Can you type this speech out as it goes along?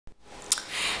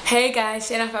Hey guys,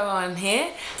 Shane everyone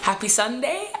here. Happy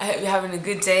Sunday. I hope you're having a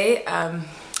good day.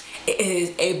 It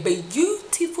is a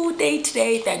beautiful day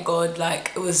today, thank God.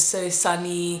 Like, it was so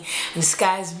sunny and the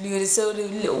sky's blue. There's so many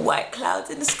little white clouds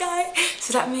in the sky,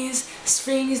 so that means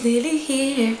spring is nearly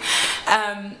here.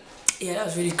 Yeah, that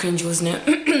was really cringy, wasn't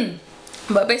it?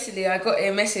 But basically I got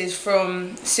a message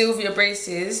from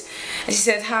SYLVIAABraces and she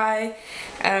said, hi,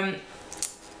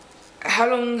 how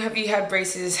long have you had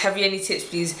braces? Have you any tips,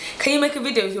 please? Can you make a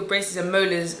video with your braces and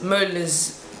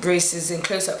molars braces in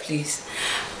close up, please?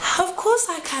 Of course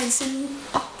I can,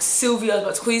 Sylvia. I was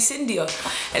about to call you Cindy.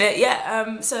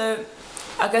 And so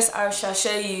I guess I shall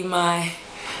show you my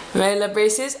molar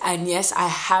braces. And yes, I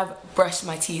have brushed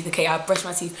my teeth. Okay, I brushed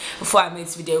my teeth before I made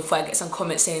this video, before I get some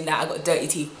comments saying that I got dirty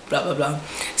teeth, blah blah blah.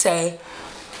 So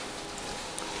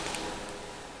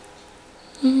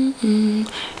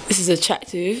this is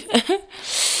attractive.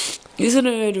 These are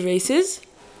the braces.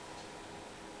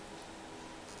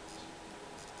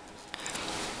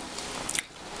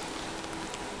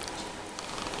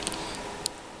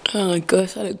 Oh my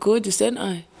gosh, I look gorgeous, don't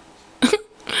I?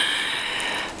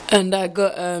 And I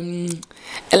got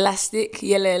elastic,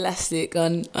 yellow elastic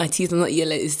on my teeth. Not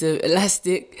yellow, it's the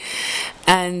elastic.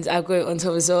 And I got it on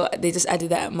top as well. They just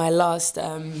added that at my last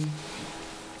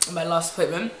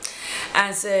appointment.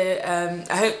 And so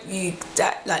I hope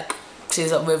that like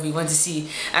clears up wherever you want to see.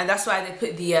 And that's why they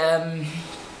put the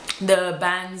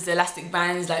bands, the elastic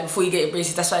bands, like before you get your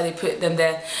braces. That's why they put them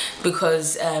there,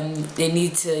 because you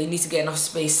need to get enough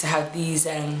space to have these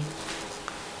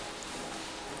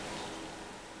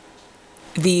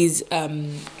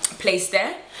placed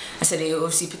there. And so they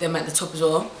obviously put them at the top as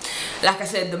well. Like I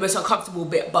said, the most uncomfortable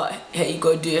bit, but here you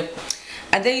go, do it.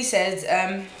 And then he said,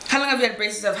 how long have you had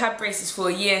braces? I've had braces for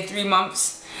 1 year and 3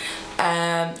 months.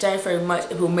 January, February, March,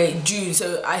 April, May, June.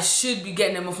 So I should be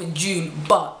getting them off in June.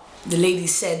 But the lady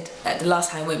said at the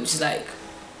last time I went, which is like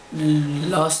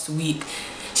last week,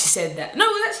 she said that, no,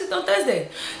 it was actually on Thursday.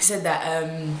 She said that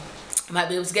I might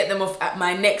be able to get them off at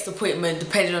my next appointment,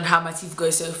 depending on how my teeth go.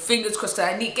 So fingers crossed,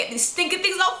 I need to get these stinking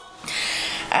things off.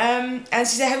 And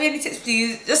she said, have you any tips,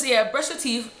 please? Just, yeah, brush your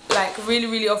teeth like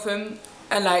really often,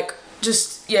 and like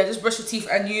just brush your teeth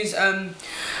and use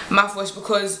mouthwash,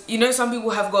 because you know some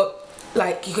people have got,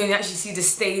 like, you can actually see the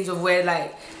stains of where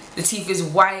like the teeth is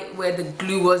white where the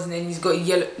glue was, and then he's got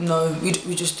yellow. No,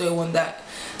 we just don't want that.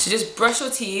 So just brush your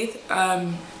teeth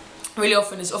really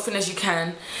often, as often as you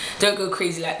can. Don't go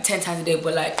crazy like 10 times a day,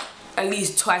 but like at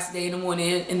least twice a day, in the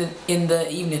morning, in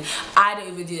the evening. I don't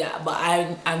even do that, but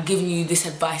I'm giving you this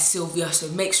advice, Sylvia, so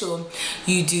make sure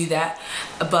you do that.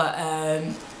 But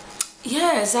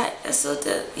yeah,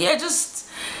 just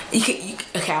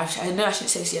okay, I know I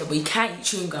shouldn't say this yet, but you can't eat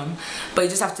chewing gum, but you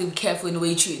just have to be careful in the way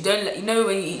you chew it. Don't let, you know,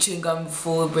 when you eat chewing gum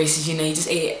before braces, you know, you just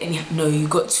ate it and you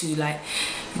got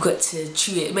to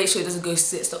chew it. Make sure it doesn't go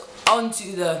sit stuck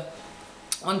onto the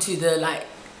like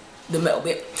the metal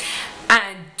bit.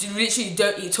 And literally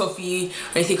don't eat toffee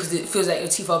or anything, because it feels like your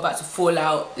teeth are about to fall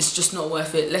out. It's just not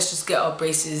worth it. Let's just get our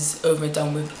braces over and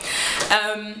done with.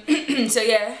 So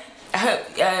yeah, I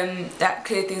hope that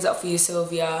cleared things up for you,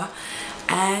 Sylvia,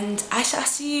 and I shall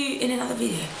see you in another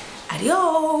video.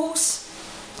 Adios.